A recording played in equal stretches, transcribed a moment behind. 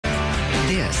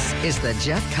This is the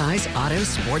Jeff Kai's Auto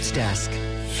Sports Desk.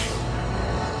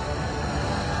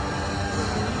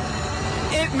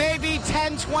 It may be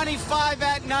 10:25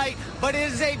 at night, but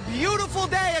it is a beautiful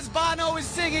day as Bono is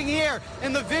singing here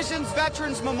in the Visions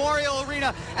Veterans Memorial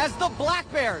Arena as the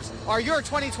Black Bears are your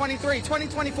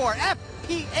 2023-2024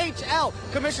 FPHL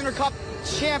Commissioner Cup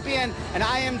champion. And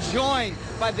I am joined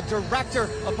by the Director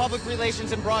of Public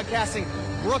Relations and Broadcasting,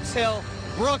 Brooks Hill.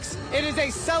 Brooks, it is a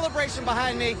celebration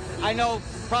behind me. I know,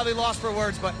 probably lost for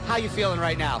words, but how you feeling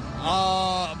right now?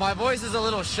 My voice is a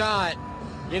little shot.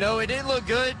 You know, it didn't look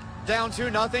good down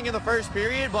 2-0 in the first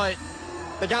period, but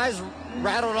the guys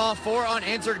rattled off 4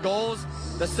 unanswered goals.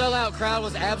 The sellout crowd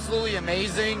was absolutely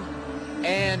amazing,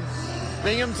 and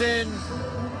Binghamton,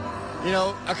 you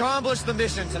know, accomplished the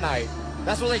mission tonight.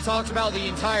 That's what they talked about the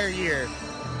entire year.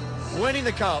 Winning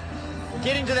the cup,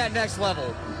 getting to that next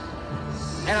level.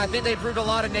 And I think they proved a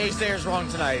lot of naysayers wrong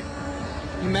tonight.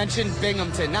 You mentioned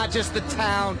Binghamton, not just the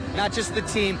town, not just the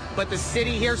team, but the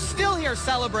city here, still here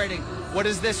celebrating. What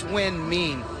does this win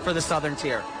mean for the Southern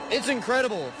Tier? It's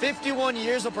incredible. 51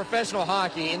 years of professional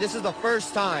hockey, and this is the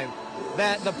first time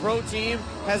that the pro team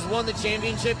has won the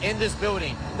championship in this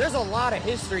building. There's a lot of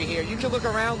history here. You can look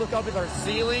around, look up at our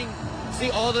ceiling, see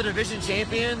all the division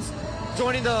champions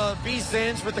joining the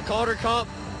B-Sins with the Calder Cup.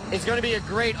 It's going to be a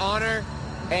great honor,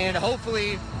 and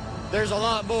hopefully there's a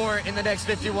lot more in the next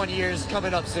 51 years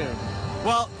coming up soon.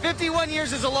 Well, 51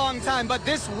 years is a long time, but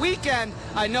this weekend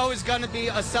I know is going to be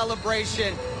a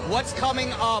celebration. What's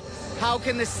coming up? How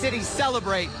can the city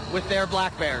celebrate with their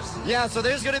Black Bears? Yeah, so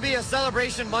there's going to be a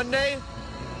celebration Monday.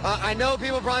 I know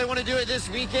people probably want to do it this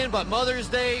weekend, but Mother's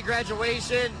Day,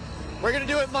 graduation, we're going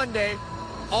to do it Monday.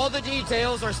 All the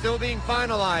details are still being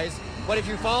finalized, but if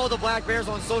you follow the Black Bears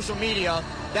on social media,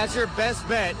 that's your best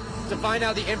bet to find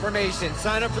out the information.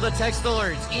 Sign up for the text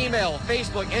alerts, email,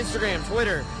 Facebook, Instagram,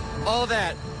 Twitter, all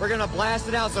that. We're going to blast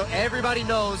it out so everybody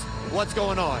knows what's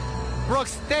going on.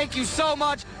 Brooks, thank you so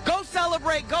much. Go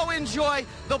celebrate, go enjoy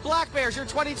the Black Bears, your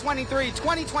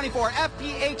 2023-2024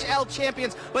 FPHL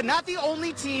champions, but not the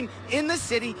only team in the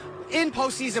city in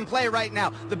postseason play right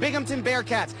now. The Binghamton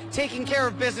Bearcats taking care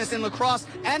of business in lacrosse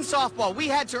and softball. We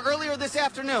had to earlier this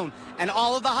afternoon, and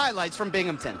all of the highlights from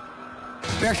Binghamton.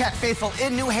 Bearcat faithful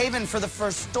in New Haven for the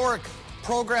historic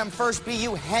program First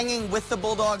BU, hanging with the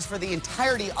Bulldogs for the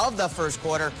entirety of the first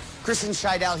quarter. Kristen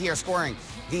Scheidel here scoring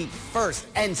the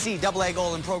first NCAA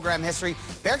goal in program history.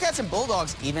 Bearcats and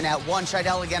Bulldogs even at 1.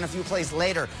 Scheidel again a few plays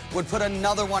later would put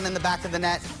another one in the back of the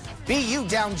net. BU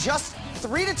down just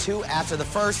 3-2 after the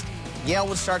first. Yale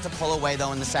would start to pull away,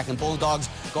 though, in the second. Bulldogs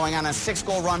going on a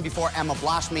 6-goal run before Emma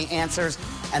Bloshme answers.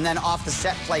 And then off the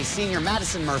set play, senior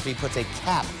Madison Murphy puts a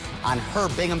cap on her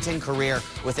Binghamton career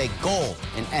with a goal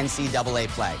in NCAA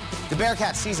play. The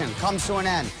Bearcat season comes to an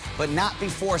end, but not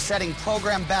before setting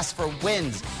program best for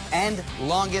wins and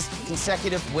longest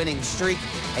consecutive winning streak.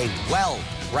 A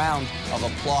round of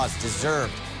applause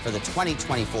deserved for the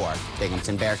 2024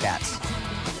 Binghamton Bearcats.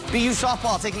 BU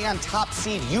softball taking on top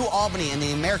seed U Albany in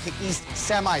the America East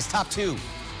semis.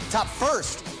 Top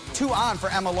first, 2 on for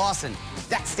Emma Lawson.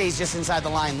 That stays just inside the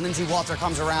line. Lindsay Walter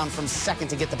comes around from second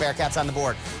to get the Bearcats on the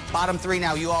board. Bottom 3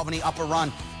 now, U Albany up a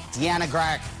run. Deanna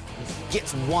Grach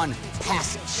gets one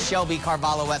past Shelby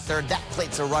Carvalho at third. That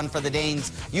plates a run for the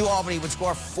Danes. U Albany would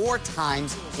score 4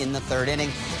 times in the third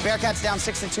inning. Bearcats down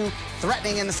 6-2,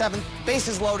 threatening in the 7th.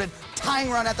 Bases loaded, tying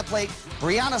run at the plate.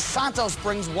 Brianna Santos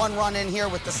brings 1 run in here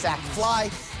with the sac fly.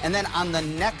 And then on the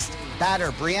next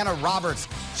batter, Brianna Roberts,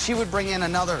 she would bring in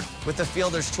another with the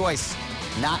fielder's choice.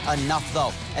 Not enough,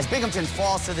 though, as Binghamton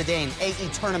falls to the Dane AE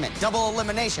tournament. Double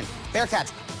elimination.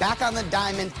 Bearcats back on the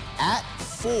diamond at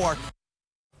 4.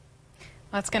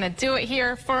 That's going to do it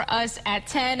here for us at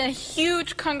 10. A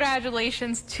huge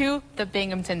congratulations to the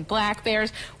Binghamton Black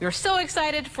Bears. We were so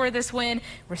excited for this win.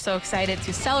 We're so excited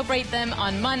to celebrate them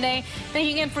on Monday. Thank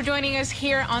you again for joining us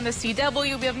here on the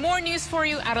CW. We have more news for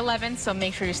you at 11, so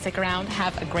make sure you stick around.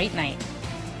 Have a great night.